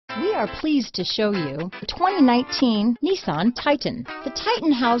We are pleased to show you the 2019 Nissan Titan. The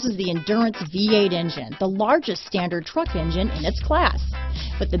Titan houses the Endurance V8 engine, the largest standard truck engine in its class.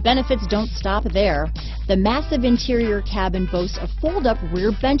 But the benefits don't stop there. The massive interior cabin boasts a fold-up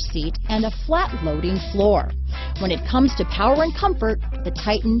rear bench seat and a flat loading floor. When it comes to power and comfort, the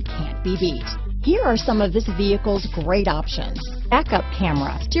Titan can't be beat. Here are some of this vehicle's great options: backup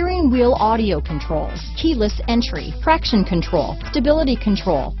camera, steering wheel audio controls, keyless entry, traction control, stability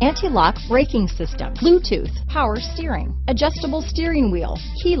control, anti-lock braking system, Bluetooth, power steering, adjustable steering wheel,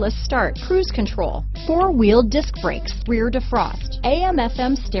 keyless start, cruise control, four-wheel disc brakes, rear defrost,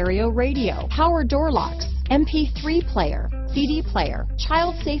 AM/FM stereo radio, power door locks, MP3 player, CD player,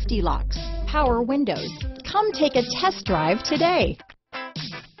 child safety locks, power windows. Come take a test drive today.